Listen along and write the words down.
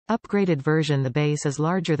Upgraded version. The base is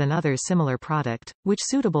larger than others similar product, which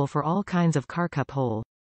suitable for all kinds of car cup hole.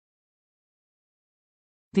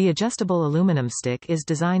 The adjustable aluminum stick is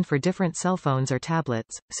designed for different cell phones or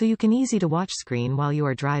tablets, so you can easy to watch screen while you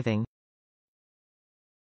are driving.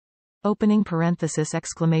 Opening parenthesis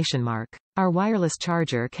exclamation mark. Our wireless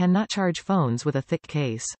charger cannot charge phones with a thick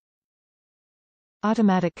case.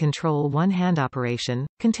 Automatic control one-hand operation,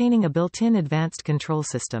 containing a built-in advanced control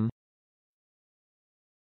system.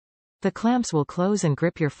 The clamps will close and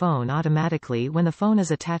grip your phone automatically when the phone is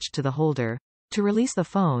attached to the holder. To release the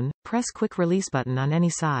phone, press quick release button on any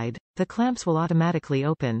side, the clamps will automatically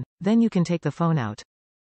open, then you can take the phone out.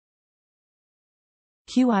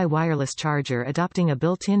 QI wireless charger adopting a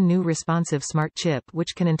built-in new responsive smart chip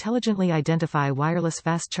which can intelligently identify wireless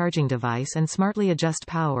fast charging device and smartly adjust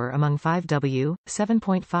power among 5W,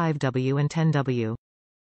 7.5W and 10W.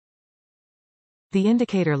 The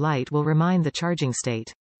indicator light will remind the charging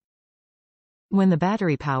state. When the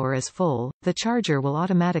battery power is full, the charger will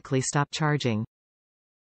automatically stop charging.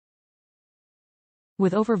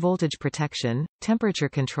 With overvoltage protection, temperature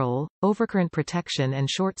control, overcurrent protection and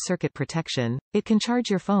short circuit protection, it can charge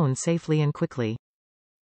your phone safely and quickly.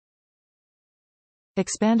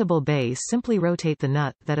 Expandable base. Simply rotate the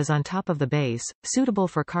nut that is on top of the base, suitable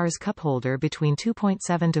for car's cup holder between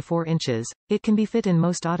 2.7 to 4 inches. It can be fit in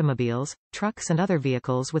most automobiles, trucks and other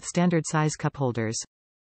vehicles with standard size cup holders.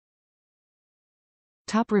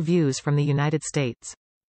 Top reviews from the United States.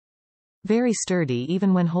 Very sturdy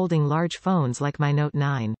even when holding large phones like my Note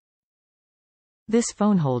 9. This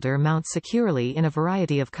phone holder mounts securely in a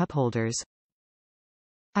variety of cup holders.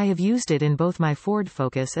 I have used it in both my Ford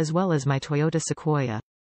Focus as well as my Toyota Sequoia.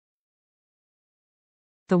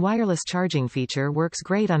 The wireless charging feature works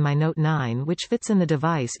great on my Note 9 which fits in the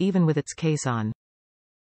device even with its case on.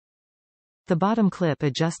 The bottom clip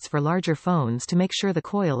adjusts for larger phones to make sure the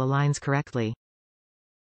coil aligns correctly.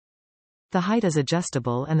 The height is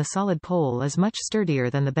adjustable and the solid pole is much sturdier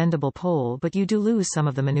than the bendable pole, but you do lose some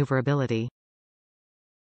of the maneuverability.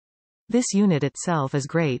 This unit itself is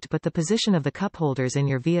great, but the position of the cup holders in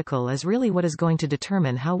your vehicle is really what is going to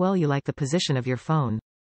determine how well you like the position of your phone.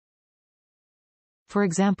 For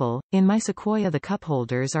example, in my Sequoia the cup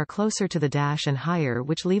holders are closer to the dash and higher,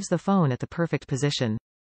 which leaves the phone at the perfect position.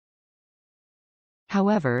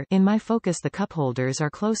 However, in my Focus the cup holders are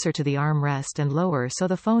closer to the arm rest and lower, so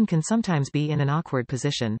the phone can sometimes be in an awkward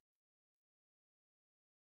position.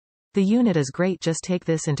 The unit is great, just take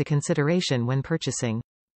this into consideration when purchasing.